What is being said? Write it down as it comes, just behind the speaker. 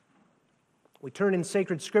We turn in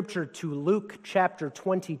sacred scripture to Luke chapter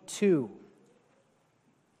 22.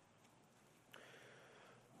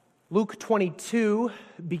 Luke 22,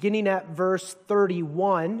 beginning at verse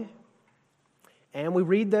 31. And we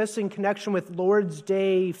read this in connection with Lord's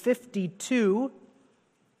Day 52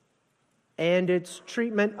 and its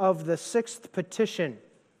treatment of the sixth petition.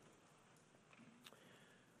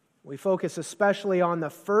 We focus especially on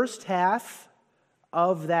the first half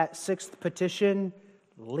of that sixth petition,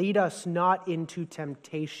 lead us not into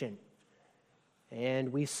temptation.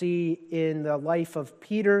 And we see in the life of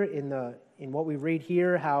Peter, in what we read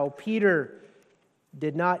here, how Peter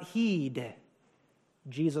did not heed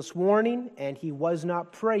Jesus' warning, and he was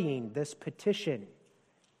not praying this petition.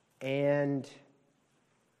 And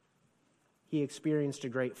he experienced a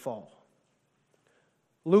great fall.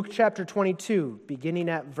 Luke chapter 22, beginning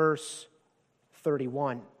at verse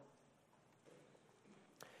 31.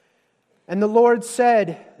 And the Lord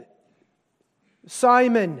said,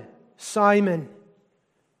 Simon, Simon,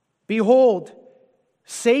 behold,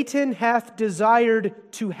 Satan hath desired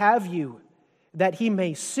to have you, that he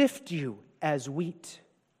may sift you as wheat.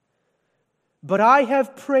 But I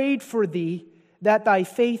have prayed for thee, that thy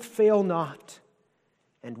faith fail not.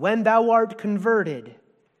 And when thou art converted,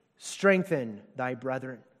 strengthen thy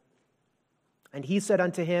brethren. And he said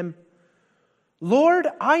unto him, Lord,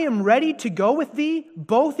 I am ready to go with thee,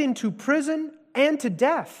 both into prison and to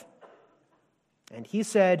death. And he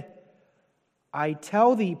said, I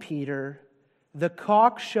tell thee, Peter, the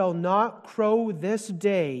cock shall not crow this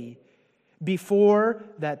day before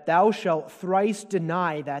that thou shalt thrice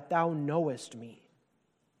deny that thou knowest me.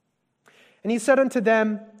 And he said unto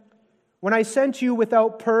them, When I sent you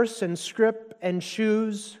without purse and scrip and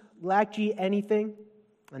shoes, lacked ye anything?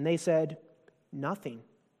 And they said, Nothing.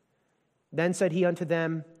 Then said he unto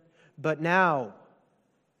them, But now,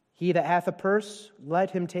 he that hath a purse,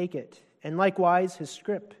 let him take it, and likewise his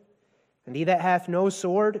scrip. And he that hath no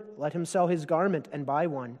sword, let him sell his garment and buy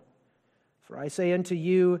one. For I say unto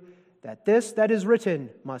you, that this that is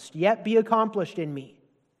written must yet be accomplished in me.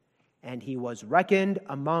 And he was reckoned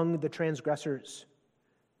among the transgressors.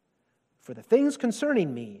 For the things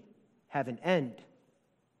concerning me have an end.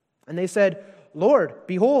 And they said, Lord,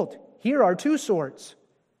 behold, here are 2 swords.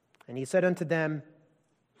 And he said unto them,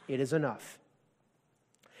 It is enough.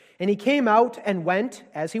 And he came out and went,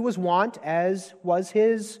 as he was wont, as was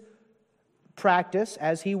his practice,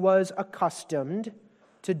 as he was accustomed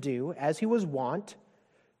to do, as he was wont,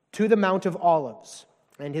 to the Mount of Olives.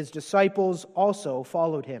 And his disciples also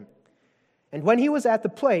followed him. And when he was at the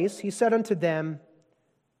place, he said unto them,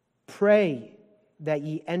 Pray that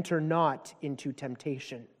ye enter not into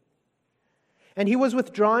temptation. And he was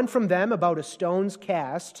withdrawn from them about a stone's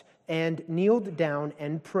cast, and kneeled down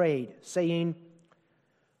and prayed, saying,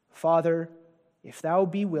 Father, if thou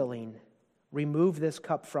be willing, remove this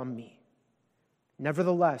cup from me.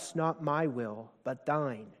 Nevertheless, not my will, but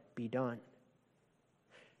thine be done.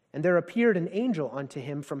 And there appeared an angel unto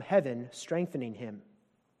him from heaven, strengthening him.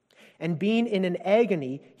 And being in an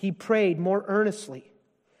agony, he prayed more earnestly,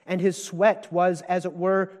 and his sweat was, as it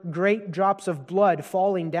were, great drops of blood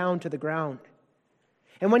falling down to the ground.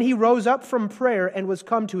 And when he rose up from prayer and was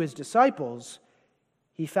come to his disciples,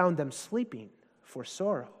 he found them sleeping for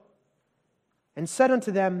sorrow, and said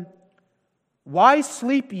unto them, Why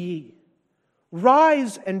sleep ye?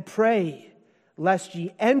 Rise and pray, lest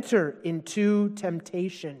ye enter into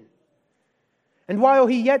temptation. And while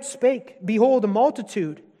he yet spake, behold, a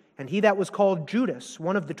multitude, and he that was called Judas,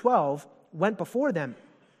 one of the 12, went before them,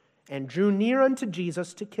 and drew near unto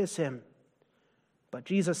Jesus to kiss him. But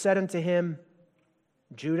Jesus said unto him,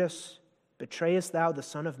 Judas, betrayest thou the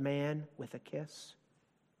Son of Man with a kiss?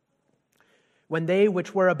 When they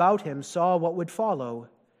which were about him saw what would follow,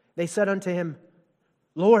 they said unto him,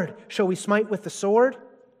 Lord, shall we smite with the sword?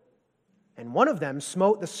 And one of them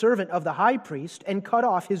smote the servant of the high priest, and cut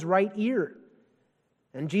off his right ear.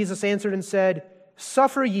 And Jesus answered and said,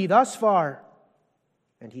 Suffer ye thus far.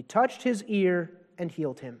 And he touched his ear and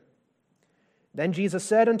healed him. Then Jesus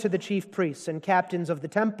said unto the chief priests and captains of the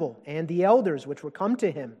temple and the elders which were come to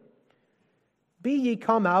him, Be ye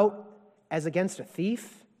come out as against a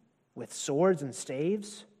thief, with swords and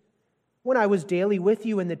staves? When I was daily with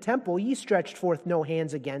you in the temple, ye stretched forth no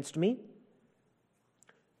hands against me.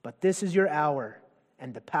 But this is your hour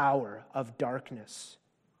and the power of darkness.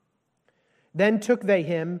 Then took they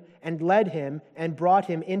him and led him and brought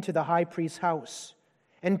him into the high priest's house.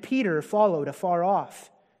 And Peter followed afar off.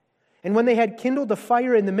 And when they had kindled a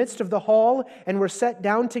fire in the midst of the hall and were set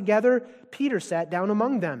down together, Peter sat down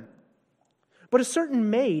among them. But a certain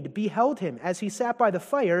maid beheld him as he sat by the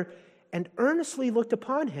fire, and earnestly looked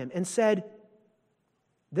upon him, and said,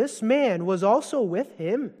 this man was also with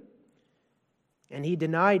him." And he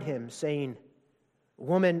denied him, saying,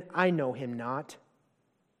 "Woman, I know him not."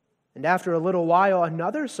 And after a little while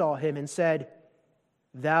another saw him and said,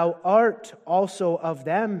 "Thou art also of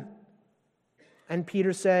them." And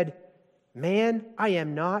Peter said, "Man, I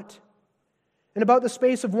am not." And about the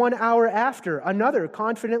space of 1 hour after, another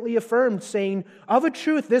confidently affirmed, saying, "Of a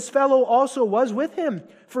truth, this fellow also was with him,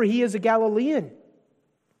 for he is a Galilean."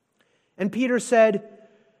 And Peter said,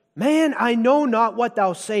 "Man, I know not what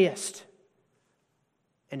thou sayest."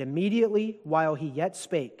 And immediately, while he yet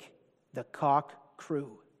spake, the cock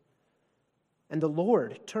crew. And the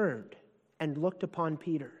Lord turned and looked upon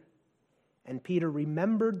Peter. And Peter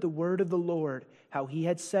remembered the word of the Lord, how he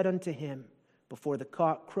had said unto him, "Before the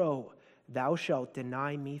cock crow, thou shalt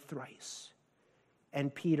deny me thrice."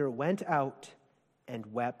 And Peter went out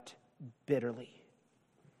and wept bitterly.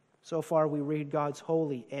 So far we read God's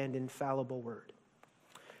holy and infallible word.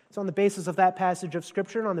 It's on the basis of that passage of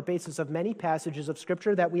Scripture and on the basis of many passages of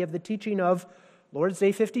Scripture that we have the teaching of Lord's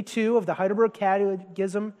Day 52 of the Heidelberg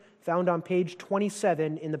Catechism, found on page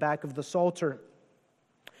 27 in the back of the Psalter.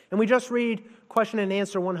 And we just read question and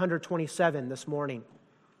answer 127 this morning.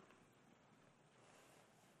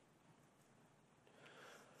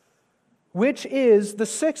 Which is the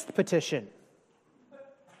sixth petition?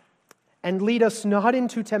 And lead us not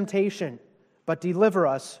into temptation, but deliver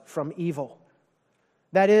us from evil.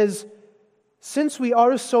 That is, since we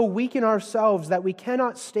are so weak in ourselves that we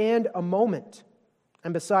cannot stand a moment,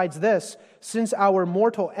 and besides this, since our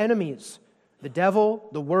mortal enemies, the devil,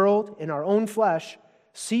 the world, and our own flesh,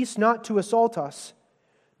 cease not to assault us,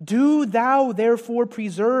 do thou therefore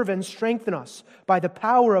preserve and strengthen us by the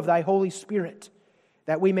power of thy Holy Spirit,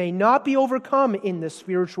 that we may not be overcome in this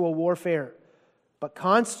spiritual warfare, but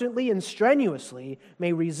constantly and strenuously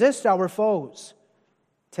may resist our foes,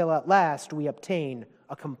 till at last we obtain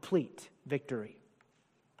a complete victory.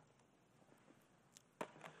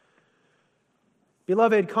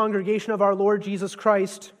 Beloved congregation of our Lord Jesus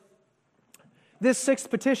Christ, this sixth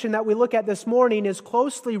petition that we look at this morning is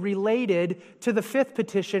closely related to the fifth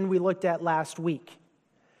petition we looked at last week.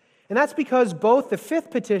 And that's because both the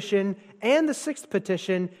fifth petition and the sixth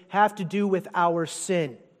petition have to do with our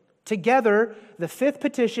sin. Together, the fifth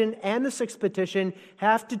petition and the sixth petition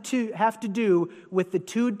have to do with the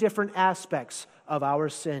two different aspects of our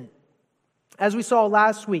sin. As we saw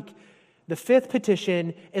last week, the fifth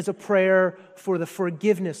petition is a prayer for the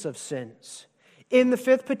forgiveness of sins. In the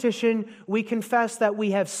fifth petition, we confess that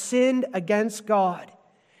we have sinned against God,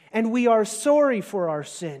 and we are sorry for our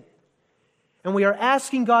sin. And we are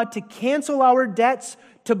asking God to cancel our debts,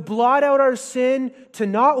 to blot out our sin, to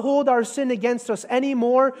not hold our sin against us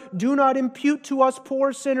anymore. Do not impute to us,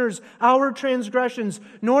 poor sinners, our transgressions,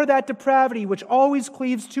 nor that depravity which always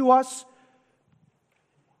cleaves to us.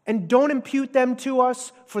 And don't impute them to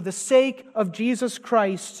us for the sake of Jesus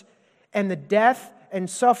Christ and the death and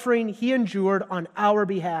suffering He endured on our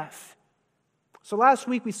behalf. So last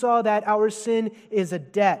week we saw that our sin is a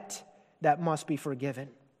debt that must be forgiven.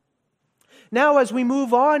 Now, as we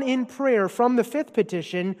move on in prayer from the fifth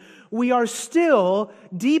petition, we are still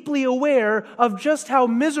deeply aware of just how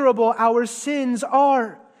miserable our sins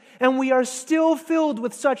are. And we are still filled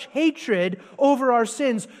with such hatred over our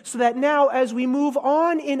sins, so that now, as we move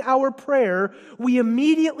on in our prayer, we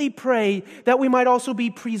immediately pray that we might also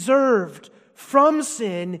be preserved from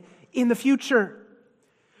sin in the future.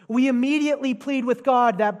 We immediately plead with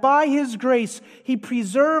God that by His grace, He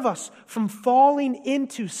preserve us from falling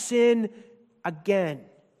into sin again.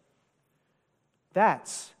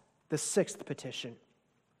 That's the sixth petition.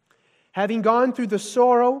 Having gone through the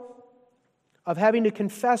sorrow of having to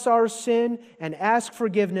confess our sin and ask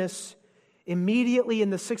forgiveness, immediately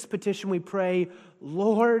in the sixth petition we pray,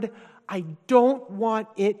 Lord, I don't want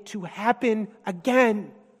it to happen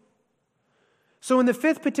again. So in the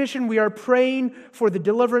fifth petition we are praying for the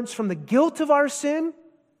deliverance from the guilt of our sin.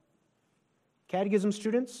 Catechism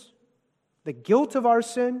students, the guilt of our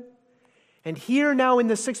sin. And here now in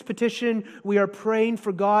the sixth petition, we are praying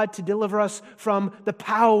for God to deliver us from the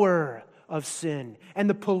power of sin and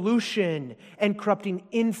the pollution and corrupting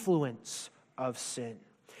influence of sin.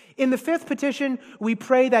 In the fifth petition, we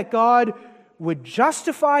pray that God would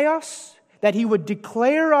justify us, that He would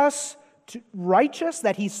declare us righteous,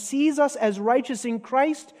 that He sees us as righteous in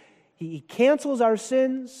Christ. He cancels our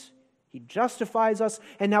sins. He justifies us.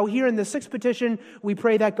 And now here in the sixth petition, we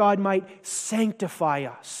pray that God might sanctify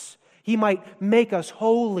us. He might make us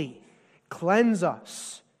holy, cleanse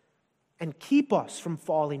us, and keep us from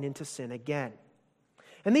falling into sin again.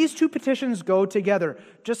 And these two petitions go together.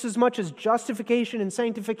 Just as much as justification and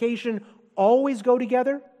sanctification always go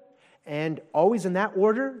together, And always in that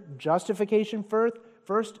order, justification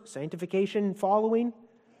first, sanctification following.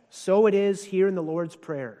 So it is here in the Lord's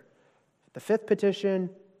Prayer. The fifth petition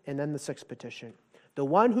and then the sixth petition. The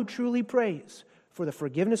one who truly prays for the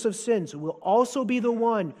forgiveness of sins will also be the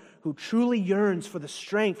one who truly yearns for the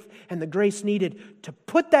strength and the grace needed to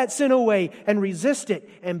put that sin away and resist it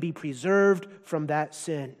and be preserved from that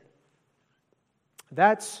sin.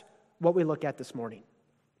 That's what we look at this morning.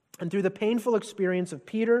 And through the painful experience of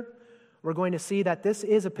Peter, we're going to see that this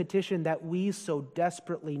is a petition that we so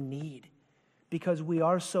desperately need because we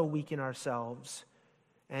are so weak in ourselves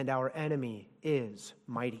and our enemy is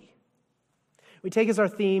mighty. We take as our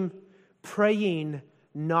theme, praying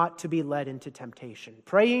not to be led into temptation.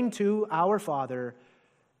 Praying to our Father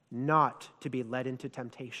not to be led into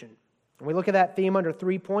temptation. And we look at that theme under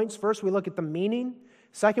 3 points. First, we look at the meaning.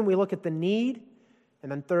 Second, we look at the need.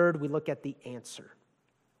 And then third, we look at the answer.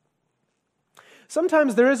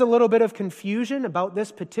 Sometimes there is a little bit of confusion about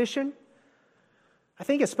this petition. I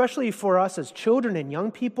think especially for us as children and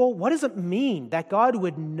young people, what does it mean that God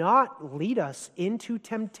would not lead us into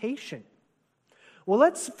temptation? Well,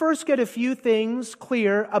 let's first get a few things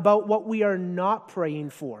clear about what we are not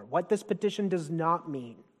praying for, what this petition does not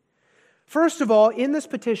mean. First of all, in this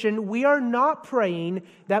petition, we are not praying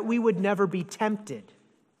that we would never be tempted.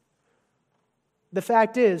 The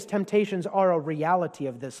fact is, temptations are a reality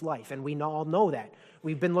of this life, and we all know that.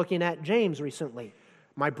 We've been looking at James recently.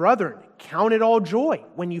 My brethren, count it all joy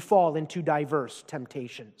when you fall into diverse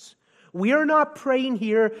temptations. We are not praying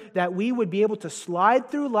here that we would be able to slide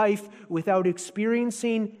through life without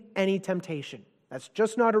experiencing any temptation. That's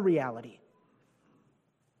just not a reality.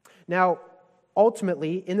 Now,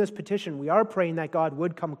 ultimately, in this petition, we are praying that God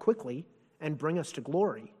would come quickly and bring us to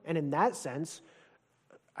glory. And in that sense,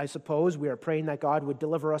 I suppose we are praying that God would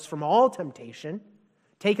deliver us from all temptation,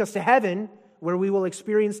 take us to heaven where we will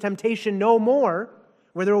experience temptation no more,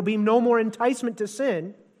 where there will be no more enticement to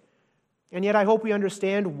sin. And yet I hope we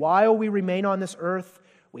understand while we remain on this earth,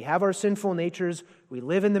 we have our sinful natures, we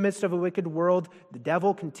live in the midst of a wicked world, the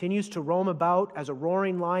devil continues to roam about as a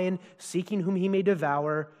roaring lion, seeking whom he may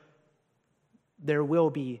devour. There will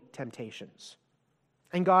be temptations.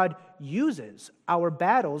 And God uses our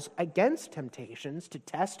battles against temptations to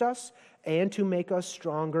test us and to make us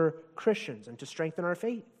stronger Christians and to strengthen our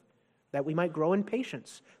faith, that we might grow in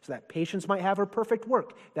patience, so that patience might have her perfect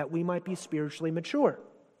work, that we might be spiritually mature.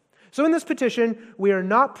 So in this petition, we are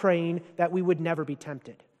not praying that we would never be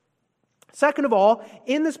tempted. Second of all,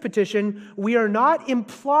 in this petition, we are not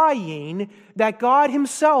implying that God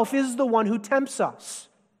himself is the one who tempts us.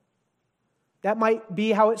 That might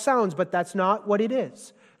be how it sounds, but that's not what it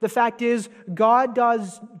is. The fact is, God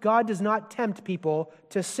does not tempt people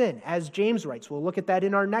to sin, as James writes. We'll look at that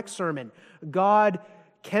in our next sermon. God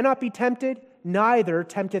cannot be tempted, neither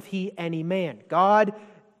tempteth he any man. God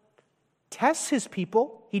tests his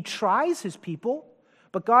people, he tries his people,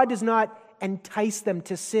 but God does not entice them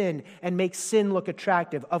to sin and make sin look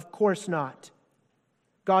attractive. Of course not.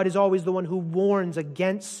 God is always the one who warns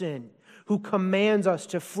against sin, who commands us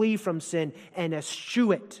to flee from sin and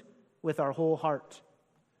eschew it with our whole heart.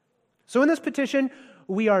 So in this petition,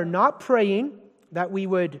 we are not praying that we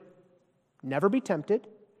would never be tempted,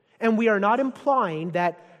 and we are not implying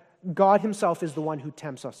that God himself is the one who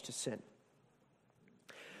tempts us to sin.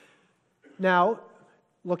 Now,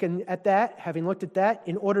 looking at that, having looked at that,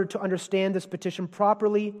 in order to understand this petition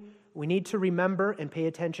properly, we need to remember and pay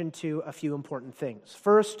attention to a few important things.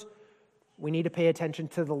 First, we need to pay attention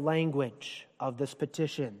to the language of this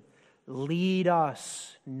petition. Lead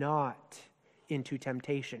us not into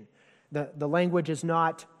temptation. The language is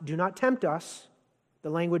not, do not tempt us. The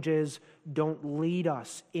language is, don't lead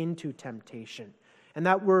us into temptation. And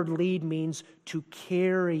that word lead means to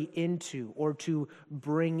carry into or to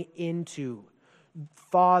bring into.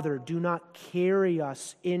 Father, do not carry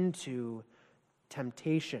us into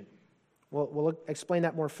temptation. We'll explain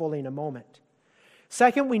that more fully in a moment.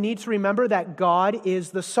 Second, we need to remember that God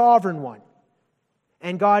is the sovereign one.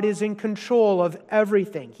 And God is in control of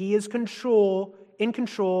everything. He is in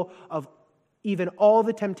control of even all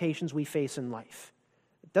the temptations we face in life.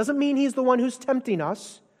 It doesn't mean he's the one who's tempting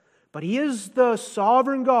us, but he is the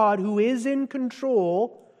sovereign God who is in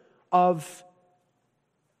control of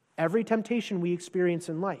every temptation we experience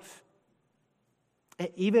in life.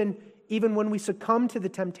 Even when we succumb to the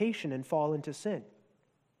temptation and fall into sin.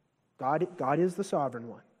 God is the sovereign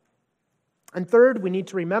one. And third, we need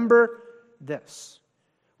to remember this.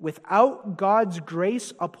 Without God's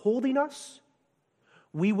grace upholding us,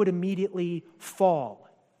 we would immediately fall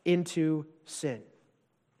into sin.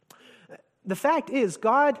 The fact is,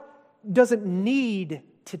 God doesn't need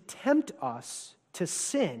to tempt us to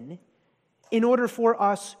sin in order for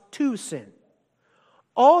us to sin.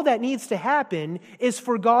 All that needs to happen is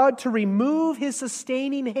for God to remove his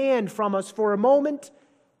sustaining hand from us for a moment,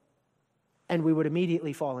 and we would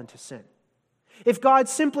immediately fall into sin. If God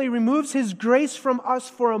simply removes his grace from us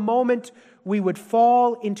for a moment, we would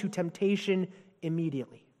fall into temptation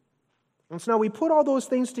immediately. And so now we put all those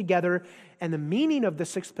things together, and the meaning of the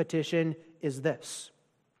sixth petition is this.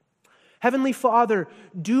 Heavenly Father,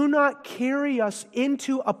 do not carry us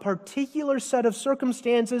into a particular set of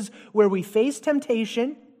circumstances where we face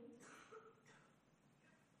temptation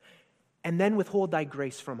and then withhold thy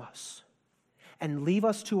grace from us and leave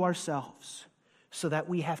us to ourselves so that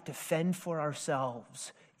we have to fend for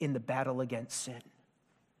ourselves in the battle against sin.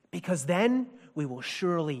 Because then we will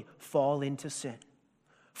surely fall into sin.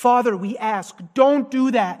 Father, we ask, don't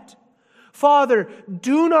do that. Father,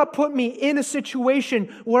 do not put me in a situation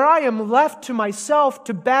where I am left to myself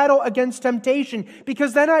to battle against temptation,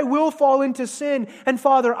 because then I will fall into sin. And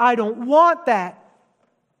Father, I don't want that.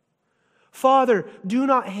 Father, do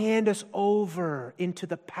not hand us over into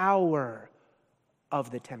the power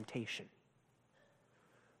of the temptation.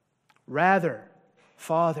 Rather,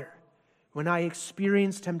 Father, when I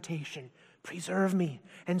experience temptation, preserve me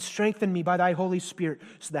and strengthen me by thy Holy Spirit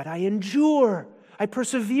so that I endure, I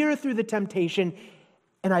persevere through the temptation,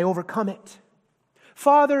 and I overcome it.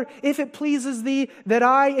 Father, if it pleases thee that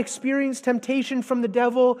I experience temptation from the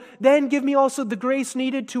devil, then give me also the grace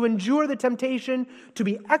needed to endure the temptation, to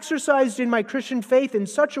be exercised in my Christian faith in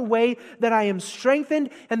such a way that I am strengthened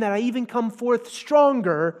and that I even come forth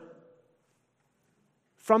stronger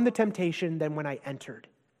from the temptation than when I entered.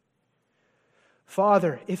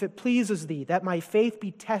 Father, if it pleases thee that my faith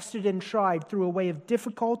be tested and tried through a way of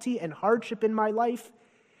difficulty and hardship in my life,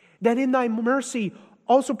 then in thy mercy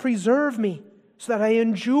also preserve me so that I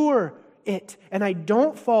endure it and I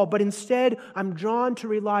don't fall, but instead I'm drawn to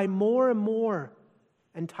rely more and more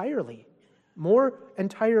entirely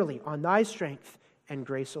on thy strength and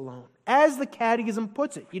grace alone. As the Catechism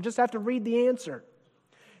puts it, you just have to read the answer.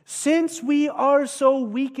 Since we are so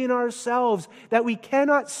weak in ourselves that we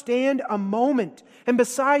cannot stand a moment, and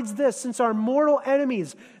besides this, since our mortal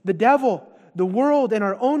enemies, the devil, the world, and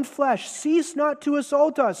our own flesh, cease not to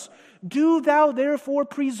assault us, do thou therefore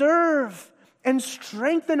preserve and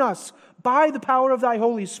strengthen us by the power of thy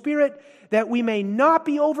Holy Spirit, that we may not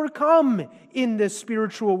be overcome in this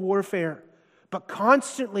spiritual warfare, but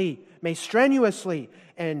constantly and strenuously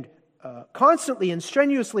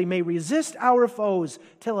may resist our foes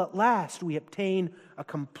till at last we obtain a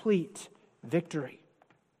complete victory.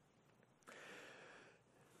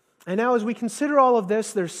 And now as we consider all of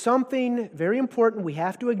this, there's something very important we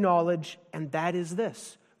have to acknowledge, and that is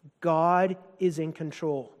this: God is in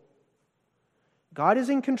control. God is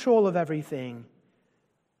in control of everything,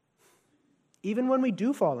 even when we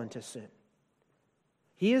do fall into sin.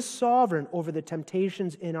 He is sovereign over the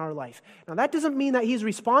temptations in our life. Now, that doesn't mean that He's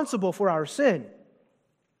responsible for our sin.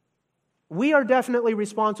 We are definitely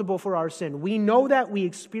responsible for our sin. We know that, we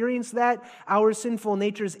experience that. Our sinful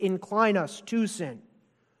natures incline us to sin.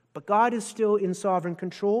 But God is still in sovereign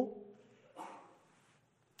control.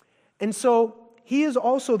 And so, He is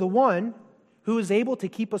also the one who is able to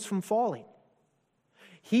keep us from falling.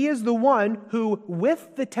 He is the one who,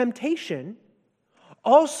 with the temptation,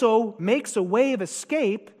 also makes a way of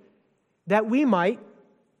escape that we might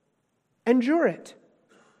endure it.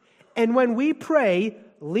 And when we pray,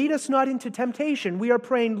 lead us not into temptation, we are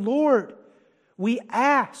praying, Lord, we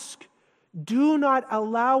ask, do not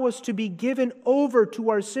allow us to be given over to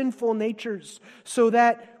our sinful natures, so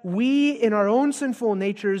that we, in our own sinful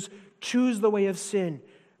natures, choose the way of sin.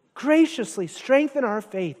 Graciously strengthen our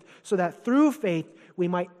faith, so that through faith we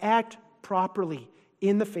might act properly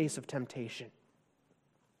in the face of temptation.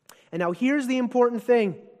 And now here's the important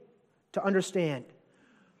thing to understand.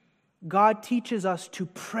 God teaches us to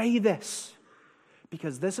pray this,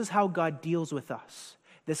 because this is how God deals with us.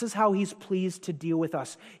 This is how He's pleased to deal with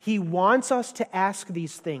us. He wants us to ask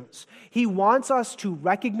these things. He wants us to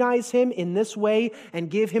recognize Him in this way and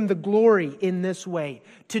give Him the glory in this way,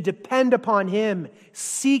 to depend upon Him,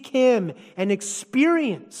 seek Him, and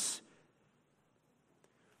experience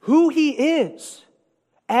who He is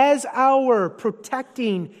as our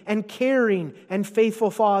protecting and caring and faithful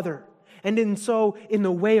Father. And in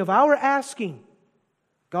the way of our asking,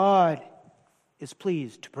 God is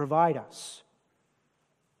pleased to provide us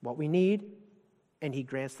what we need, and He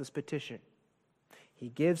grants this petition. He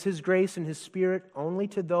gives His grace and His Spirit only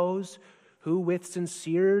to those who with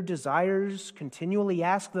sincere desires continually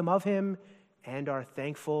ask them of Him and are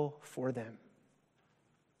thankful for them.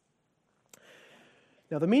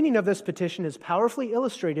 Now, the meaning of this petition is powerfully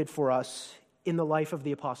illustrated for us in the life of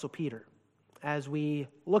the Apostle Peter. as we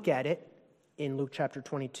look at it in Luke chapter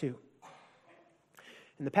 22.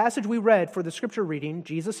 In the passage we read for the scripture reading,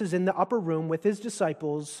 Jesus is in the upper room with his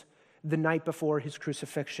disciples the night before his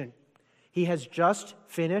crucifixion. He has just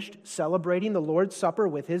finished celebrating the Lord's Supper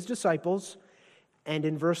with his disciples, and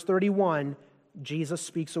in verse 31, Jesus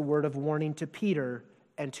speaks a word of warning to Peter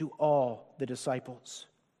and to all the disciples.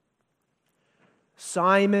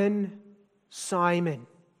 Simon, Simon,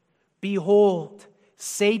 behold,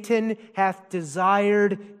 Satan hath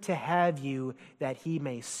desired to have you, that he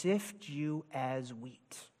may sift you as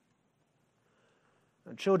wheat.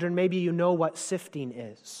 Now, children, maybe you know what sifting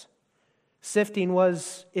is. Sifting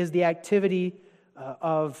is the activity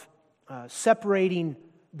of separating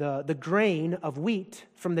the grain of wheat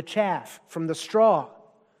from the chaff, from the straw.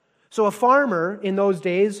 So a farmer in those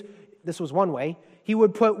days, this was one way, he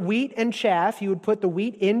would put wheat and chaff, he would put the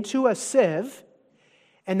wheat into a sieve,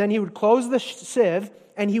 and then he would close the sieve,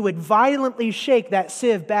 and he would violently shake that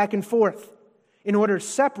sieve back and forth in order to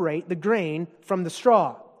separate the grain from the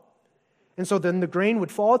straw. And so then the grain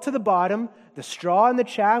would fall to the bottom, the straw and the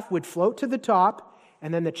chaff would float to the top,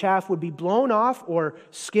 and then the chaff would be blown off or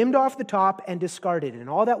skimmed off the top and discarded. And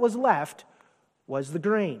all that was left was the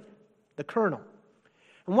grain, the kernel.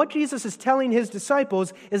 And what Jesus is telling his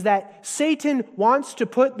disciples is that Satan wants to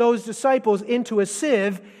put those disciples into a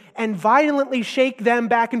sieve and violently shake them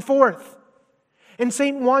back and forth. And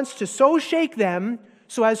Satan wants to so shake them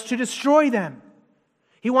so as to destroy them.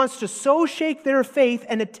 He wants to so shake their faith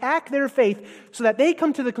and attack their faith so that they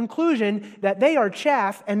come to the conclusion that they are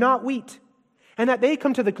chaff and not wheat. And that they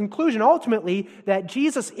come to the conclusion ultimately that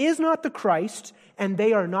Jesus is not the Christ and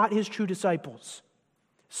they are not his true disciples.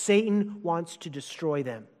 Satan wants to destroy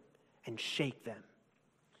them and shake them.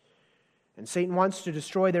 And Satan wants to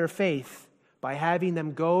destroy their faith by having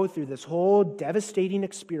them go through this whole devastating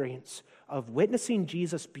experience of witnessing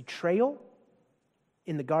Jesus' betrayal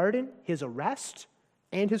in the garden, his arrest,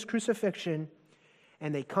 and his crucifixion.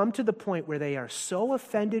 And they come to the point where they are so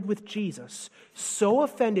offended with Jesus, so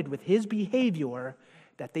offended with his behavior,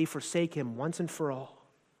 that they forsake him once and for all.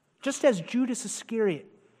 Just as Judas Iscariot,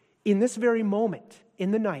 in this very moment,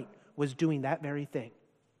 in the night, was doing that very thing.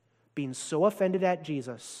 Being so offended at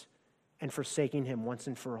Jesus and forsaking him once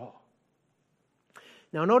and for all.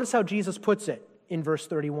 Now notice how Jesus puts it in verse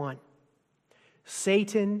 31.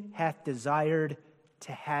 Satan hath desired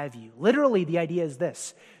to have you. Literally, the idea is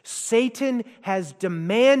this. Satan has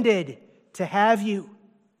demanded to have you.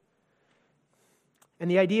 And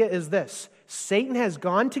the idea is this. Satan has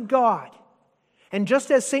gone to God. And just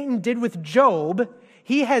as Satan did with Job,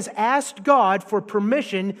 he has asked God for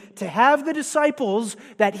permission to have the disciples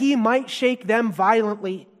that he might shake them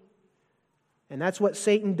violently. And that's what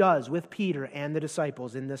Satan does with Peter and the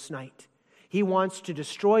disciples in this night. He wants to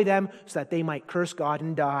destroy them so that they might curse God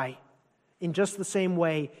and die. In just the same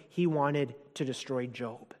way he wanted to destroy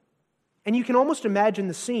Job. And you can almost imagine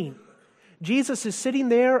the scene. Jesus is sitting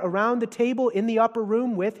there around the table in the upper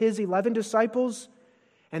room with his 11 disciples,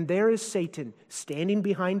 and there is Satan standing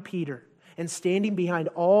behind Peter and standing behind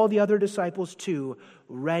all the other disciples too,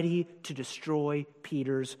 ready to destroy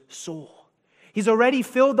Peter's soul. He's already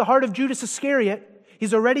filled the heart of Judas Iscariot.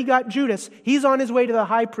 He's already got Judas. He's on his way to the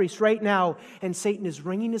high priest right now, and Satan is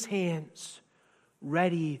wringing his hands,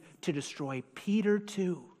 ready to destroy Peter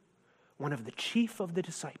too, one of the chief of the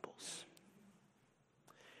disciples.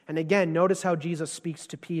 And again, notice how Jesus speaks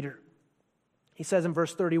to Peter. He says in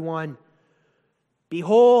verse 31,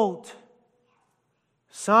 behold,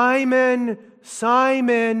 Simon,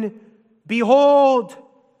 Simon, behold,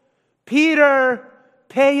 Peter,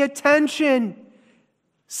 pay attention.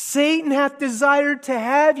 Satan hath desired to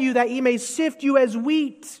have you, that he may sift you as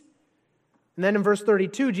wheat. And then in verse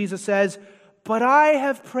 32, Jesus says, but I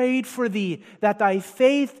have prayed for thee, that thy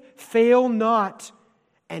faith fail not.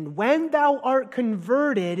 And when thou art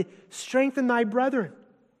converted, strengthen thy brethren.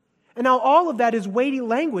 And now all of that is weighty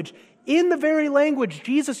language. In the very language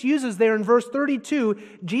Jesus uses there in verse 32,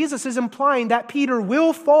 Jesus is implying that Peter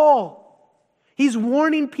will fall. He's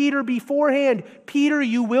warning Peter beforehand, Peter,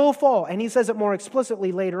 you will fall. And he says it more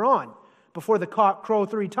explicitly later on. Before the cock crow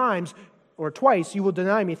 3 times, or twice, you will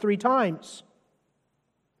deny me 3 times.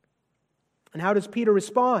 And how does Peter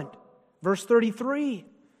respond? Verse 33,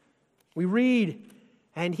 we read,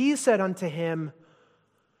 and he said unto him,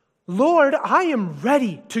 Lord, I am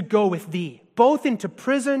ready to go with thee, both into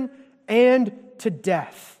prison and to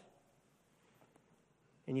death.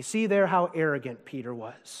 And you see there how arrogant Peter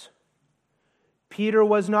was. Peter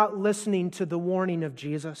was not listening to the warning of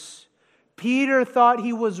Jesus. Peter thought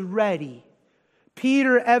he was ready.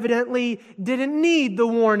 Peter evidently didn't need the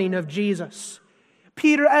warning of Jesus.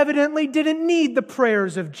 Peter evidently didn't need the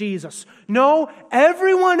prayers of Jesus. No,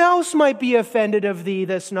 everyone else might be offended of thee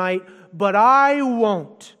this night, but I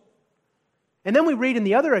won't. And then we read in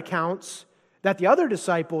the other accounts that the other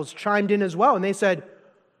disciples chimed in as well, and they said,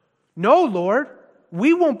 no, Lord,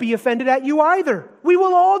 we won't be offended at you either. We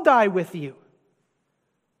will all die with you.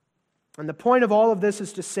 And the point of all of this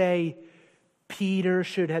is to say, Peter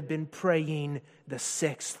should have been praying the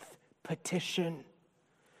sixth petition.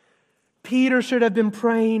 Peter should have been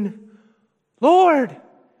praying, Lord,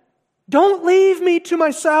 don't leave me to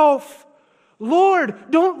myself. Lord,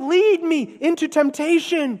 don't lead me into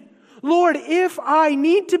temptation. Lord, if I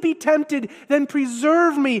need to be tempted, then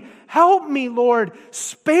preserve me. Help me, Lord.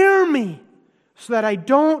 Spare me so that I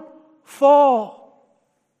don't fall.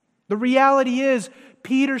 The reality is,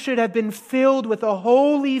 Peter should have been filled with a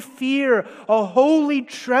holy fear, a holy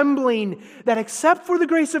trembling, that except for the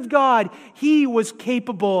grace of God, he was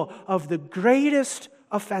capable of the greatest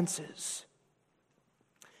offenses.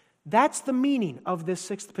 That's the meaning of this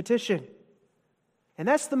sixth petition. And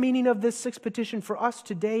that's the meaning of this sixth petition for us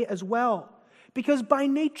today as well. Because by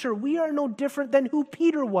nature, we are no different than who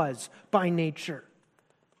Peter was by nature.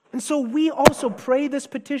 And so we also pray this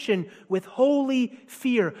petition with holy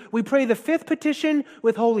fear. We pray the fifth petition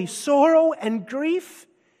with holy sorrow and grief.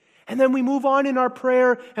 And then we move on in our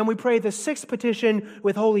prayer and we pray the sixth petition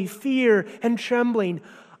with holy fear and trembling.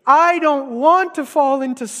 I don't want to fall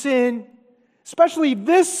into sin, especially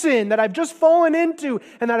this sin that I've just fallen into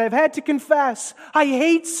and that I've had to confess. I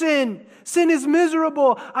hate sin. Sin is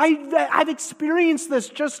miserable. I've experienced this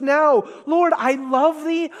just now. Lord, I love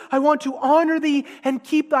thee. I want to honor thee and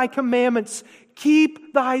keep thy commandments.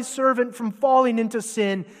 Keep thy servant from falling into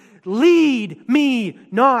sin. Lead me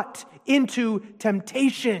not into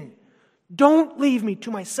temptation. Don't leave me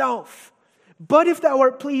to myself. But if thou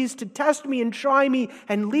art pleased to test me and try me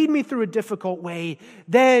and lead me through a difficult way,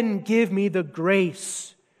 then give me the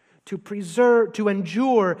grace to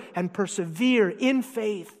endure and persevere in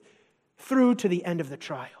faith through to the end of the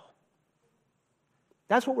trial.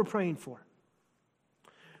 That's what we're praying for.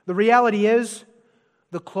 The reality is,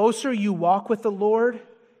 the closer you walk with the Lord,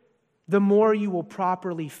 the more you will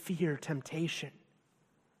properly fear temptation.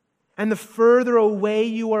 And the further away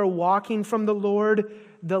you are walking from the Lord,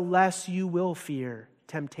 the less you will fear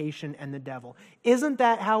temptation and the devil. Isn't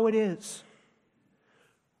that how it is?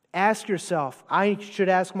 Ask yourself, I should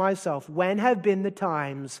ask myself, when have been the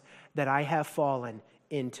times that I have fallen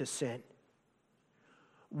into sin?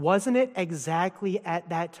 Wasn't it exactly at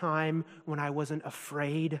that time when I wasn't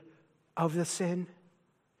afraid of the sin?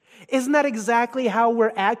 Isn't that exactly how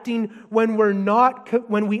we're acting when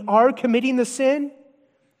we are committing the sin?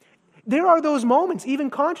 There are those moments, even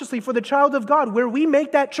consciously for the child of God, where we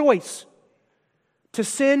make that choice to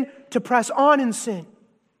sin, to press on in sin.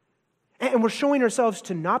 And we're showing ourselves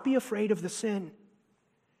to not be afraid of the sin.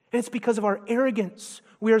 And it's because of our arrogance.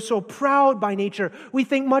 We are so proud by nature. We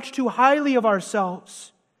think much too highly of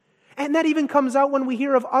ourselves. And that even comes out when we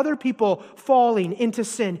hear of other people falling into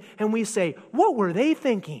sin. And we say, what were they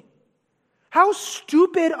thinking? How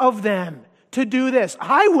stupid of them to do this.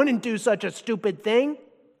 I wouldn't do such a stupid thing.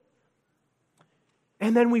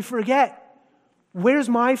 And then we forget, where's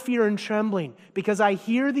my fear and trembling? Because I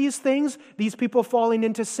hear these things, these people falling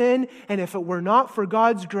into sin, and if it were not for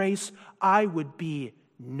God's grace, I would be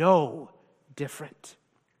no different.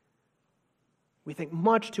 We think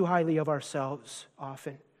much too highly of ourselves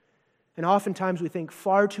often. And oftentimes we think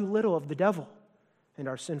far too little of the devil and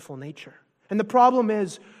our sinful nature. And the problem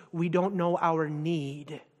is we don't know our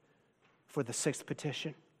need for the sixth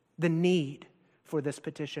petition. The need for this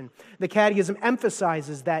petition. The Catechism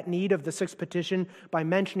emphasizes that need of the sixth petition by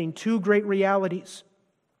mentioning two great realities.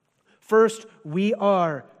 First, we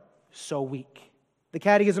are so weak. The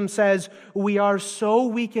Catechism says we are so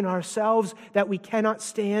weak in ourselves that we cannot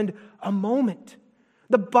stand a moment.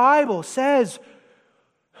 The Bible says,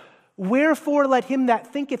 wherefore let him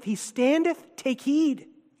that thinketh he standeth take heed,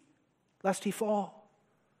 lest he fall.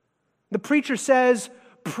 The preacher says,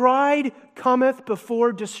 pride cometh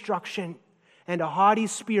before destruction, and a haughty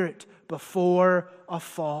spirit before a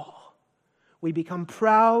fall. We become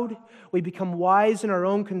proud. We become wise in our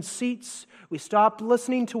own conceits. We stop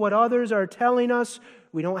listening to what others are telling us.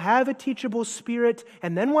 We don't have a teachable spirit.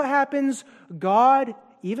 And then what happens? God,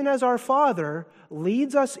 even as our Father,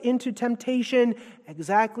 leads us into temptation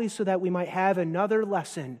exactly so that we might have another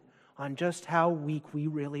lesson on just how weak we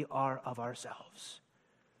really are of ourselves.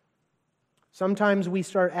 Sometimes we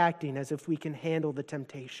start acting as if we can handle the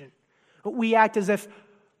temptation. We act as if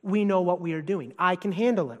we know what we are doing. I can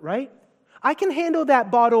handle it, right? I can handle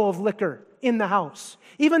that bottle of liquor in the house.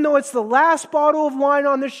 Even though it's the last bottle of wine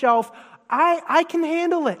on the shelf, I can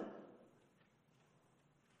handle it.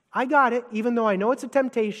 I got it, even though I know it's a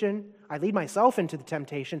temptation. I lead myself into the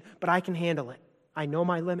temptation, but I can handle it. I know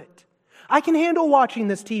my limit. I can handle watching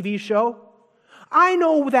this TV show. I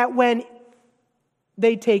know that when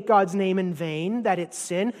they take God's name in vain, that it's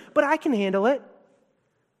sin, but I can handle it.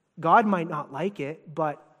 God might not like it,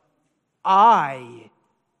 but I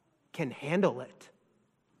can handle it.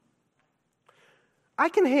 I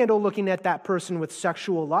can handle looking at that person with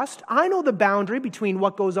sexual lust. I know the boundary between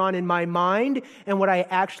what goes on in my mind and what I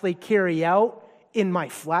actually carry out in my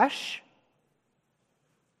flesh.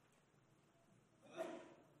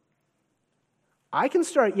 I can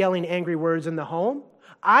start yelling angry words in the home.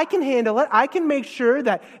 I can handle it. I can make sure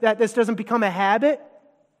that this doesn't become a habit.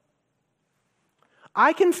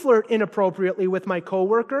 I can flirt inappropriately with my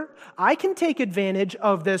coworker. I can take advantage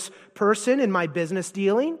of this person in my business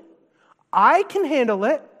dealing. I can handle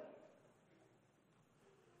it.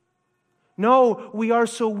 No, we are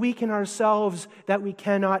so weak in ourselves that we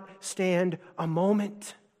cannot stand a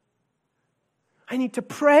moment. I need to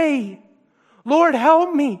pray. Lord,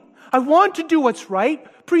 help me. I want to do what's right.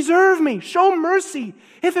 Preserve me. Show mercy.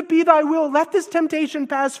 If it be thy will, let this temptation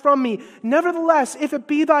pass from me. Nevertheless, if it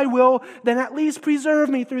be thy will, then at least preserve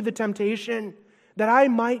me through the temptation, that I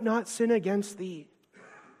might not sin against thee.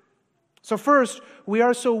 So first, we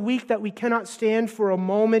are so weak that we cannot stand for a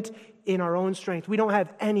moment in our own strength. We don't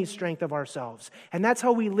have any strength of ourselves. And that's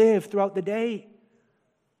how we live throughout the day.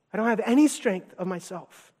 I don't have any strength of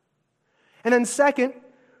myself. And then second,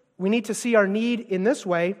 we need to see our need in this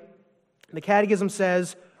way. The Catechism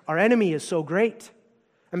says, our enemy is so great.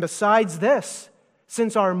 And besides this,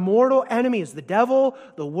 since our mortal enemies, the devil,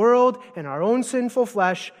 the world, and our own sinful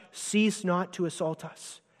flesh, cease not to assault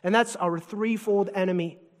us. And that's our threefold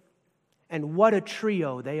enemy. And what a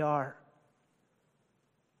trio they are.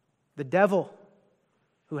 The devil,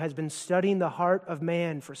 who has been studying the heart of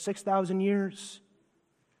man for 6,000 years.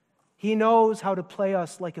 He knows how to play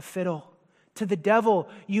us like a fiddle. To the devil,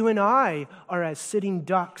 you and I are as sitting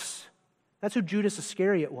ducks. That's who Judas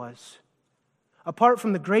Iscariot was. Apart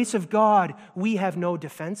from the grace of God, we have no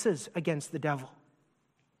defenses against the devil.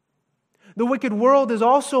 The wicked world is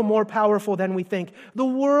also more powerful than we think. The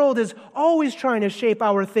world is always trying to shape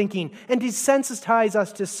our thinking and desensitize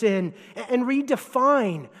us to sin and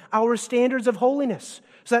redefine our standards of holiness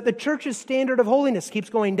so that the church's standard of holiness keeps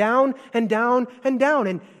going down and down and down.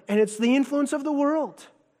 And it's the influence of the world.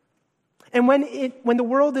 And when the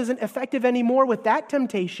world isn't effective anymore with that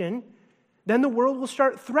temptation, then the world will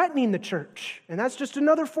start threatening the church. And that's just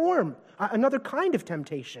another form, another kind of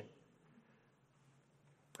temptation.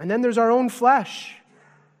 And then there's our own flesh.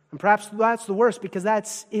 And perhaps that's the worst because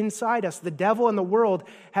that's inside us. The devil and the world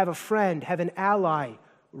have a friend, have an ally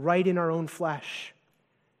right in our own flesh.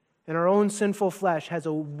 And our own sinful flesh has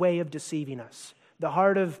a way of deceiving us. The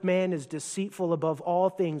heart of man is deceitful above all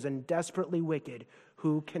things and desperately wicked.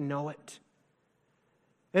 Who can know it?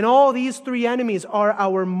 And all these three enemies are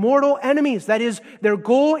our mortal enemies. That is, their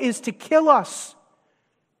goal is to kill us,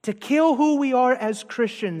 to kill who we are as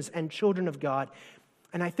Christians and children of God.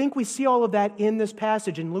 And I think we see all of that in this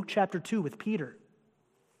passage in Luke chapter 2 with Peter.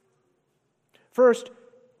 First,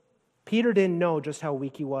 Peter didn't know just how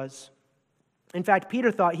weak he was. In fact,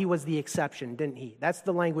 Peter thought he was the exception, didn't he? That's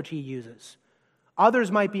the language he uses.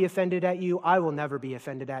 Others might be offended at you. I will never be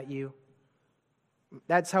offended at you.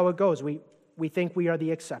 That's how it goes. We think we are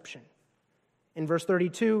the exception. In verse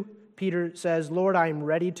 32, Peter says, Lord, I am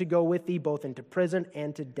ready to go with thee both into prison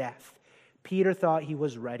and to death. Peter thought he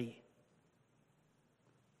was ready.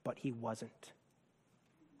 But he wasn't.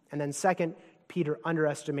 And then second, Peter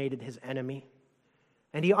underestimated his enemy.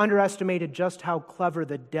 And he underestimated just how clever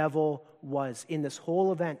the devil was in this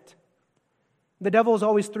whole event. The devil is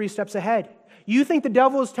always 3 steps ahead. You think the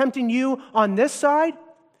devil is tempting you on this side?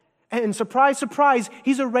 And surprise, surprise,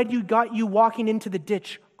 he's already got you walking into the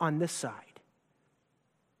ditch on this side.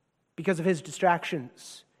 Because of his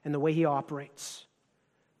distractions and the way he operates.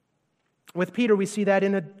 With Peter, we see that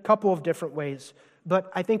in a couple of different ways.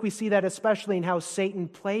 But I think we see that especially in how Satan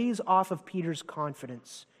plays off of Peter's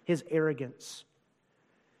confidence, his arrogance.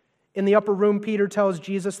 In the upper room, Peter tells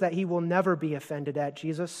Jesus that he will never be offended at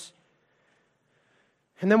Jesus.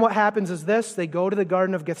 And then what happens is this. They go to the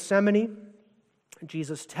Garden of Gethsemane.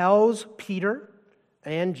 Jesus tells Peter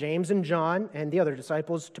and James and John and the other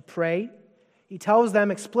disciples to pray. He tells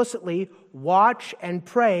them explicitly, watch and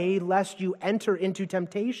pray lest you enter into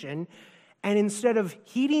temptation. And instead of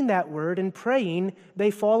heeding that word and praying,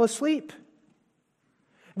 they fall asleep.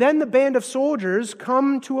 Then the band of soldiers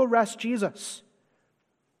come to arrest Jesus.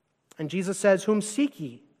 And Jesus says, whom seek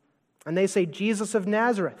ye? And they say, Jesus of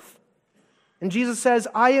Nazareth. And Jesus says,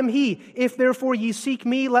 I am he. If therefore ye seek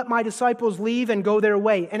me, let my disciples leave and go their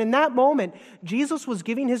way. And in that moment, Jesus was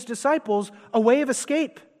giving his disciples a way of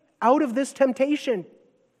escape out of this temptation.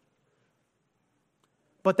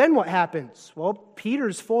 But then what happens? Well,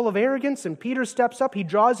 Peter's full of arrogance, and Peter steps up, he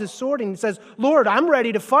draws his sword, and he says, Lord, I'm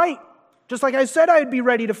ready to fight. Just like I said I'd be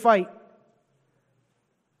ready to fight.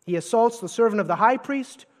 He assaults the servant of the high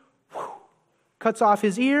priest, cuts off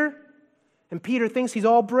his ear, and Peter thinks he's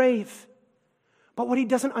all brave. But what he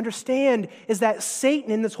doesn't understand is that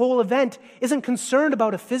Satan in this whole event isn't concerned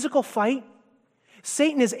about a physical fight.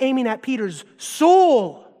 Satan is aiming at Peter's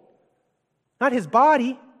soul, not his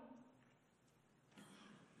body.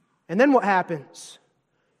 And then what happens?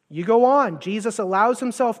 You go on. Jesus allows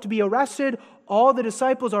himself to be arrested. All the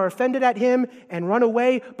disciples are offended at him and run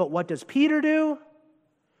away. But what does Peter do?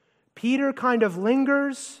 Peter kind of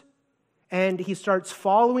lingers and he starts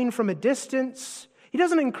following from a distance. He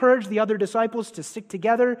doesn't encourage the other disciples to stick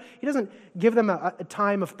together. He doesn't give them a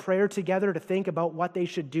time of prayer together to think about what they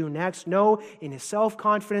should do next. No, in his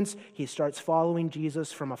self-confidence, he starts following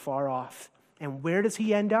Jesus from afar off. And where does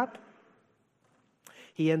he end up?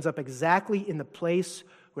 He ends up exactly in the place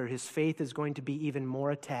where his faith is going to be even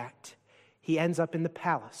more attacked. He ends up in the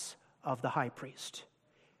palace of the high priest.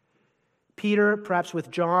 Peter, perhaps with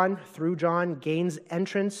John, through John, gains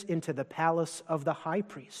entrance into the palace of the high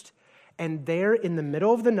priest. And there, in the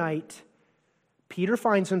middle of the night, Peter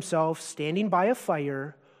finds himself standing by a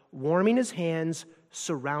fire, warming his hands,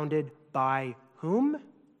 surrounded by whom?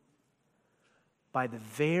 By the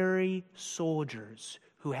very soldiers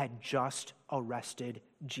who had just arrested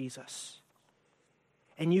Jesus.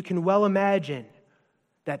 And you can well imagine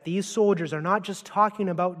that these soldiers are not just talking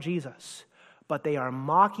about Jesus, but they are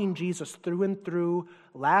mocking Jesus through and through,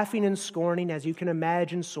 laughing and scorning, as you can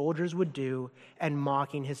imagine soldiers would do, and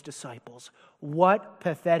mocking his disciples. What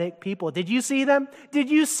pathetic people. Did you see them? Did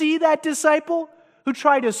you see that disciple who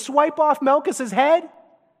tried to swipe off Malchus's head?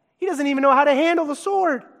 He doesn't even know how to handle the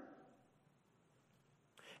sword.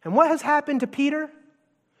 And what has happened to Peter?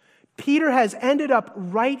 Peter has ended up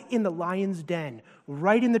right in the lion's den,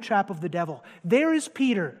 right in the trap of the devil. There is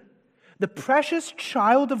Peter, the precious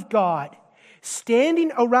child of God,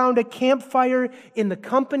 standing around a campfire in the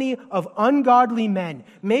company of ungodly men.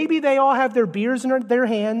 Maybe they all have their beers in their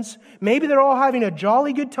hands. Maybe they're all having a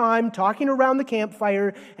jolly good time talking around the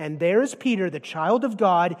campfire. And there's Peter, the child of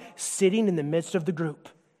God, sitting in the midst of the group,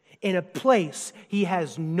 in a place he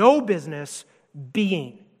has no business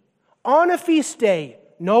being. On a feast day,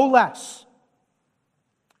 no less.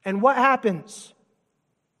 And what happens?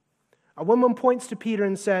 A woman points to Peter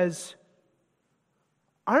and says,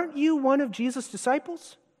 aren't you one of Jesus'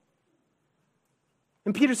 disciples?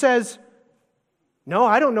 And Peter says, no,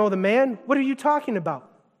 I don't know the man. What are you talking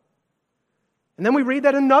about? And then we read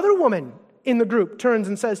that another woman in the group turns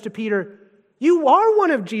and says to Peter, you are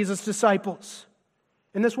one of Jesus' disciples.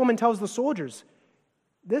 And this woman tells the soldiers,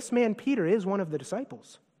 this man Peter is one of the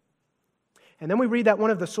disciples. And then we read that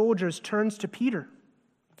one of the soldiers turns to Peter.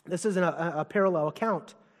 This is a parallel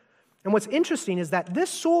account. And what's interesting is that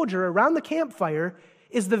this soldier around the campfire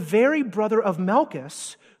is the very brother of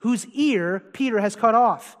Malchus, whose ear Peter has cut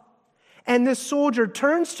off. And this soldier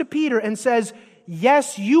turns to Peter and says,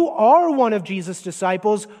 yes, you are one of Jesus'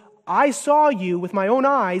 disciples. I saw you with my own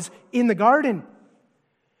eyes in the garden.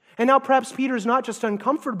 And now perhaps Peter's not just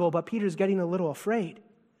uncomfortable, but Peter's getting a little afraid.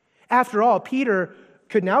 After all, Peter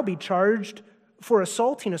could now be charged for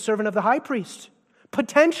assaulting a servant of the high priest.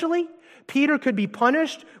 Potentially, Peter could be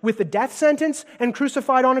punished with the death sentence and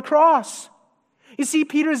crucified on a cross. You see,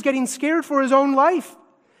 Peter is getting scared for his own life.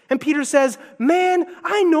 And Peter says, man,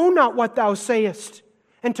 I know not what thou sayest.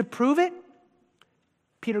 And to prove it,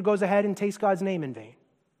 Peter goes ahead and takes God's name in vain.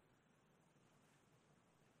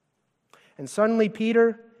 And suddenly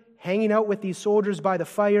Peter, hanging out with these soldiers by the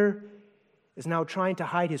fire, is now trying to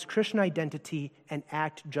hide his Christian identity and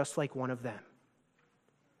act just like one of them.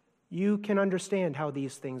 You can understand how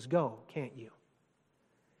these things go, can't you?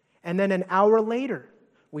 And then an hour later,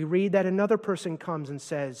 we read that another person comes and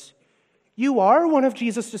says, you are one of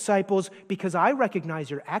Jesus' disciples because I recognize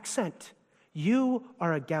your accent. You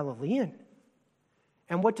are a Galilean.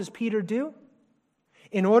 And what does Peter do?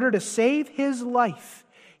 In order to save his life,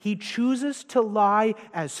 he chooses to lie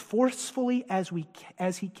as forcefully as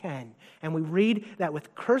he can. And we read that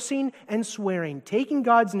with cursing and swearing, taking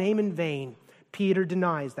God's name in vain, Peter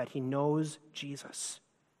denies that he knows Jesus.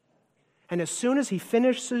 And as soon as he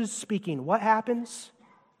finishes speaking, what happens?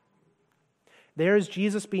 There is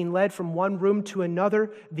Jesus being led from one room to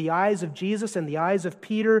another. The eyes of Jesus and the eyes of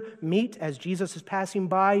Peter meet as Jesus is passing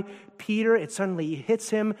by Peter. It suddenly hits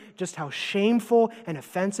him just how shameful and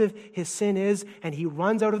offensive his sin is, and he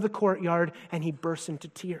runs out of the courtyard and he bursts into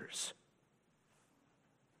tears.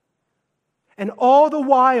 And all the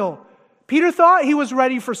while, Peter thought he was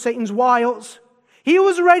ready for Satan's wiles. He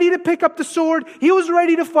was ready to pick up the sword. He was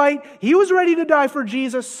ready to fight. He was ready to die for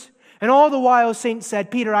Jesus. And all the while, Satan said,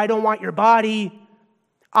 Peter, I don't want your body.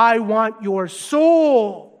 I want your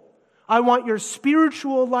soul. I want your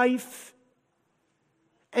spiritual life.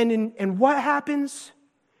 And what happens?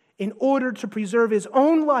 In order to preserve his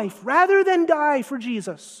own life, rather than die for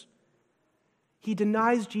Jesus, he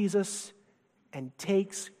denies Jesus and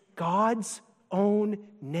takes God's own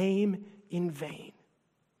name in vain.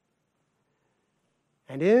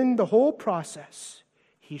 And in the whole process,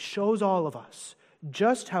 he shows all of us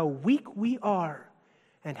just how weak we are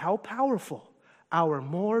and how powerful our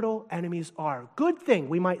mortal enemies are. Good thing,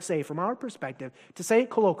 we might say from our perspective, to say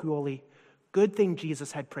it colloquially, good thing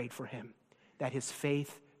Jesus had prayed for him, that his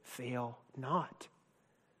faith fail not.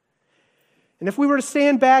 And if we were to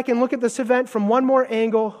stand back and look at this event from one more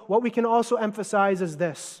angle, what we can also emphasize is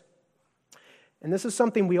this. And this is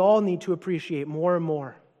something we all need to appreciate more and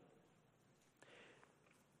more.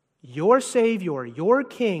 Your Savior, your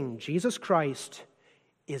King, Jesus Christ,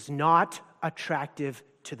 is not attractive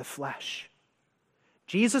to the flesh.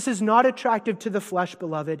 Jesus is not attractive to the flesh,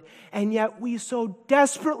 beloved, and yet we so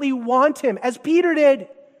desperately want him, as Peter did.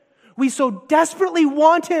 We so desperately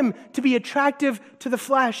want him to be attractive to the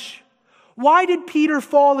flesh. Why did Peter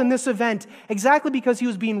fall in this event? Exactly because he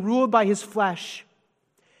was being ruled by his flesh.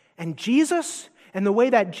 And Jesus, and the way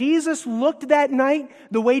that Jesus looked that night,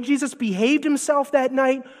 the way Jesus behaved himself that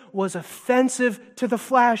night, was offensive to the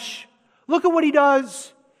flesh. Look at what he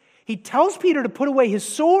does. He tells Peter to put away his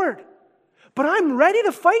sword. But I'm ready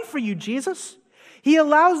to fight for you, Jesus. He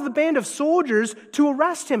allows the band of soldiers to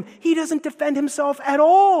arrest him. He doesn't defend himself at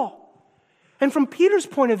all. And from Peter's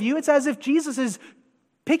point of view, it's as if Jesus is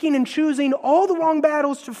picking and choosing all the wrong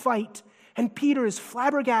battles to fight. And Peter is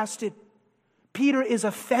flabbergasted. Peter is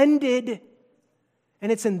offended.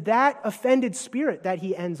 And it's in that offended spirit that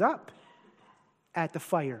he ends up at the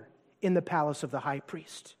fire in the palace of the high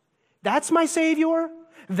priest. That's my Savior.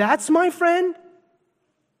 That's my friend.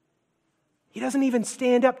 He doesn't even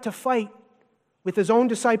stand up to fight with his own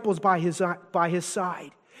disciples by his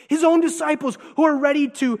side. His own disciples who are ready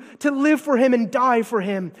to live for him and die for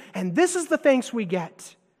him. And this is the thanks we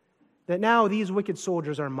get, that now these wicked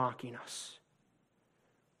soldiers are mocking us.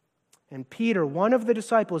 And Peter, one of the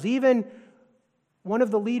disciples, even one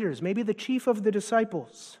of the leaders, maybe the chief of the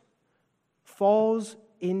disciples, falls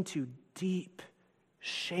into deep,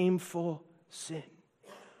 shameful sin.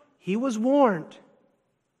 He was warned,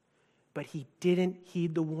 but he didn't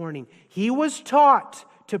heed the warning. He was taught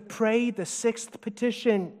to pray the sixth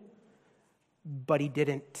petition, but he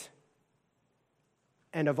didn't.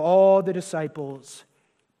 And of all the disciples,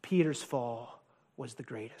 Peter's fall was the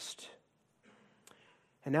greatest.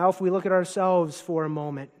 And now if we look at ourselves for a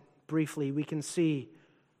moment, briefly, we can see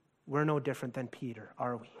we're no different than Peter,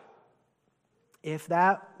 are we? If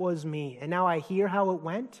that was me, and now I hear how it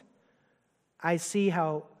went, I see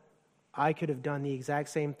how I could have done the exact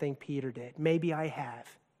same thing Peter did. Maybe I have.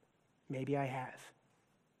 Maybe I have.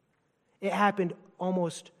 It happened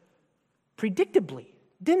almost predictably,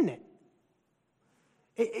 didn't it?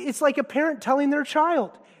 It's like a parent telling their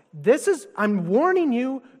child, I'm warning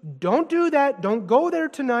you, don't do that, don't go there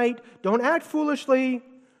tonight, don't act foolishly,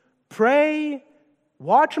 pray,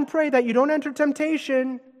 watch and pray that you don't enter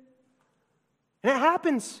temptation. And it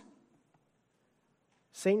happens.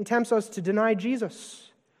 Satan tempts us to deny Jesus.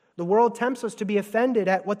 The world tempts us to be offended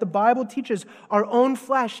at what the Bible teaches. Our own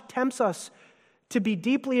flesh tempts us to be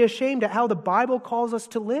deeply ashamed at how the Bible calls us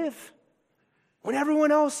to live, when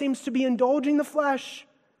everyone else seems to be indulging the flesh.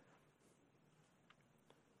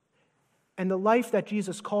 And the life that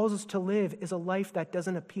Jesus calls us to live is a life that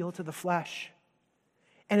doesn't appeal to the flesh.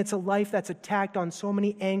 And it's a life that's attacked on so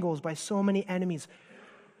many angles by so many enemies.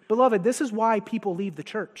 Beloved, this is why people leave the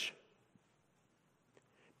church.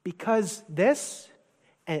 Because this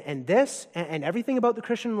and everything about the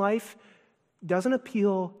Christian life doesn't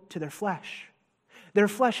appeal to their flesh. Their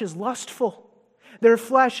flesh is lustful. Their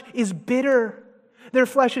flesh is bitter. Their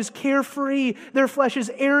flesh is carefree. Their flesh is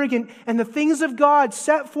arrogant. And the things of God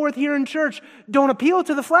set forth here in church don't appeal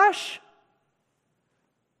to the flesh.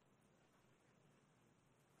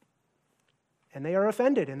 And they are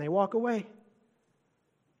offended and they walk away.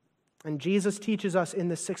 And Jesus teaches us in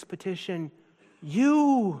the sixth petition,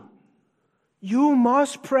 you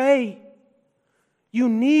must pray. You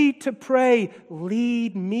need to pray,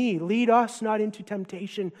 lead me, lead us not into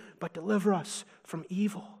temptation, but deliver us from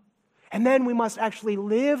evil. And then we must actually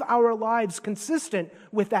live our lives consistent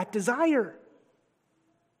with that desire.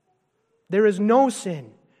 There is no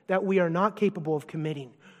sin that we are not capable of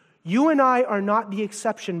committing. You and I are not the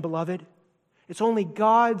exception, beloved. It's only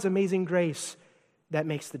God's amazing grace that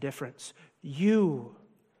makes the difference. I'm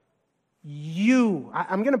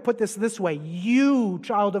going to put this way. You,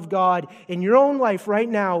 child of God, in your own life right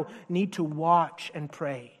now, need to watch and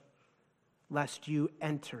pray lest you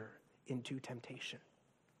enter into temptation.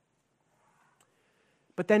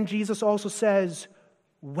 But then Jesus also says,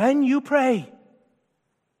 when you pray,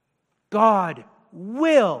 God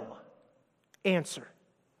will answer.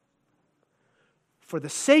 For the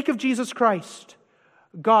sake of Jesus Christ,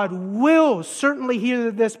 God will certainly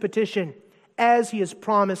hear this petition as He has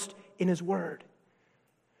promised in His Word.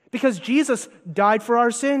 Because Jesus died for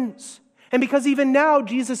our sins. And because even now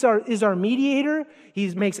Jesus is our mediator,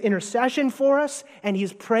 He makes intercession for us, and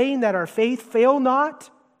He's praying that our faith fail not.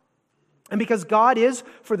 And because God is,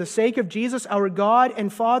 for the sake of Jesus, our God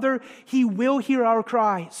and Father, He will hear our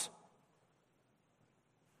cries.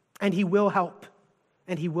 And He will help.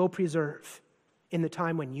 And He will preserve in the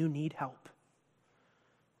time when you need help.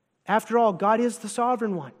 After all, God is the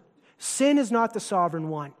sovereign one. Sin is not the sovereign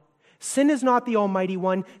one. Sin is not the almighty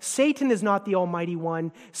one. Satan is not the almighty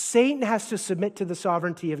one. Satan has to submit to the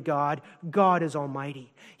sovereignty of God. God is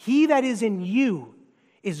almighty. He that is in you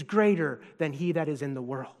is greater than he that is in the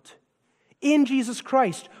world. In Jesus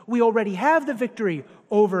Christ, we already have the victory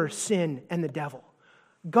over sin and the devil.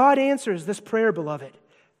 God answers this prayer, beloved.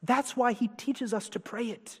 That's why He teaches us to pray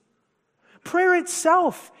it. Prayer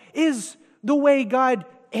itself is the way God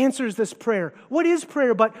answers this prayer. What is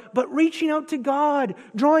prayer but reaching out to God,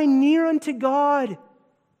 drawing near unto God,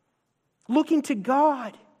 looking to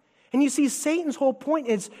God? And you see, Satan's whole point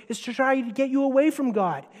is to try to get you away from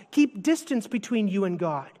God, keep distance between you and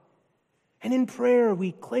God. And in prayer,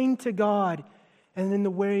 we cling to God, and in the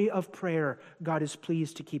way of prayer, God is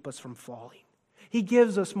pleased to keep us from falling. He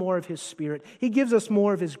gives us more of His Spirit. He gives us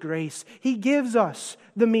more of His grace. He gives us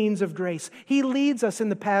the means of grace. He leads us in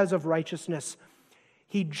the paths of righteousness.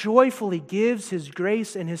 He joyfully gives His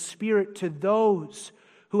grace and His Spirit to those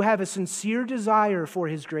who have a sincere desire for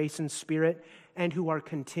His grace and Spirit and who are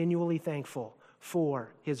continually thankful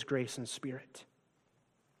for His grace and Spirit.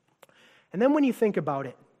 And then when you think about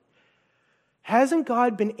it, hasn't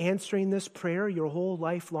God been answering this prayer your whole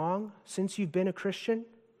life long since you've been a Christian?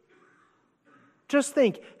 Just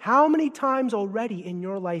think, how many times already in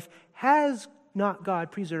your life has not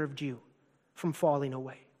God preserved you from falling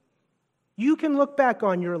away? You can look back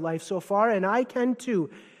on your life so far, and I can too,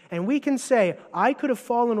 and we can say, I could have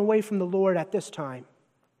fallen away from the Lord at this time,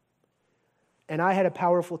 and I had a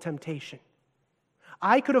powerful temptation.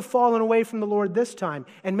 I could have fallen away from the Lord this time,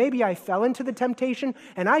 and maybe I fell into the temptation,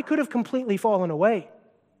 and I could have completely fallen away.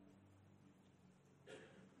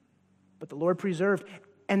 But the Lord preserved.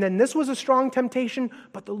 And then this was a strong temptation,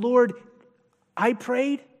 but the Lord, I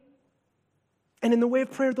prayed, and in the way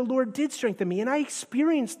of prayer, the Lord did strengthen me, and I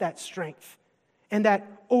experienced that strength and that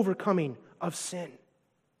overcoming of sin.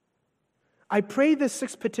 I prayed this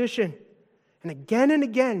sixth petition, and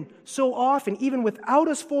again, so often, even without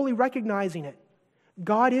us fully recognizing it,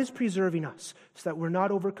 God is preserving us so that we're not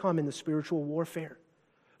overcome in the spiritual warfare.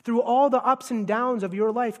 Through all the ups and downs of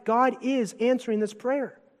your life, God is answering this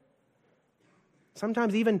prayer.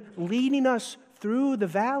 Sometimes even leading us through the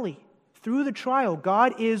valley, through the trial.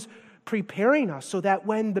 God is preparing us so that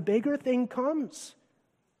when the bigger thing comes,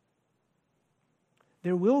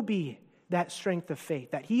 there will be that strength of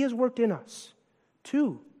faith that He has worked in us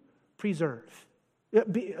to preserve,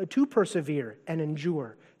 to persevere and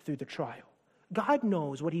endure through the trial. God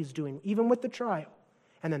knows what He's doing, even with the trial.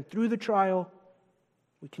 And then through the trial,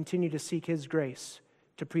 we continue to seek His grace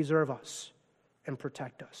to preserve us and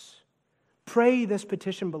protect us. Pray this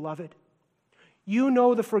petition, beloved. You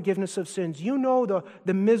know the forgiveness of sins. You know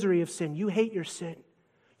the misery of sin. You hate your sin.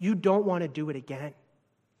 You don't want to do it again.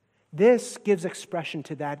 This gives expression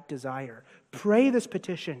to that desire. Pray this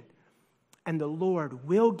petition, and the Lord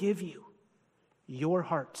will give you your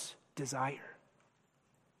heart's desire.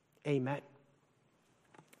 Amen.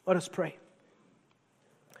 Let us pray.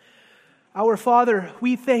 Our Father,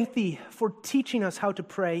 we thank Thee for teaching us how to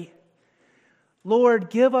pray. Lord,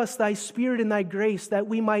 give us Thy Spirit and Thy grace that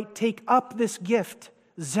we might take up this gift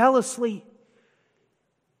zealously,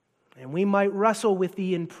 and we might wrestle with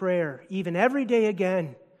Thee in prayer, even every day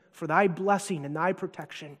again, for Thy blessing and Thy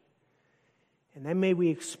protection. And then may we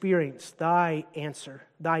experience Thy answer,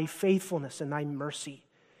 Thy faithfulness and Thy mercy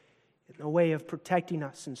in the way of protecting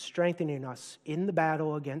us and strengthening us in the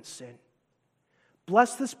battle against sin.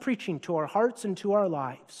 Bless this preaching to our hearts and to our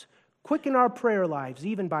lives. Quicken our prayer lives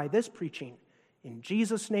even by this preaching. In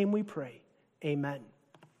Jesus' name we pray. Amen.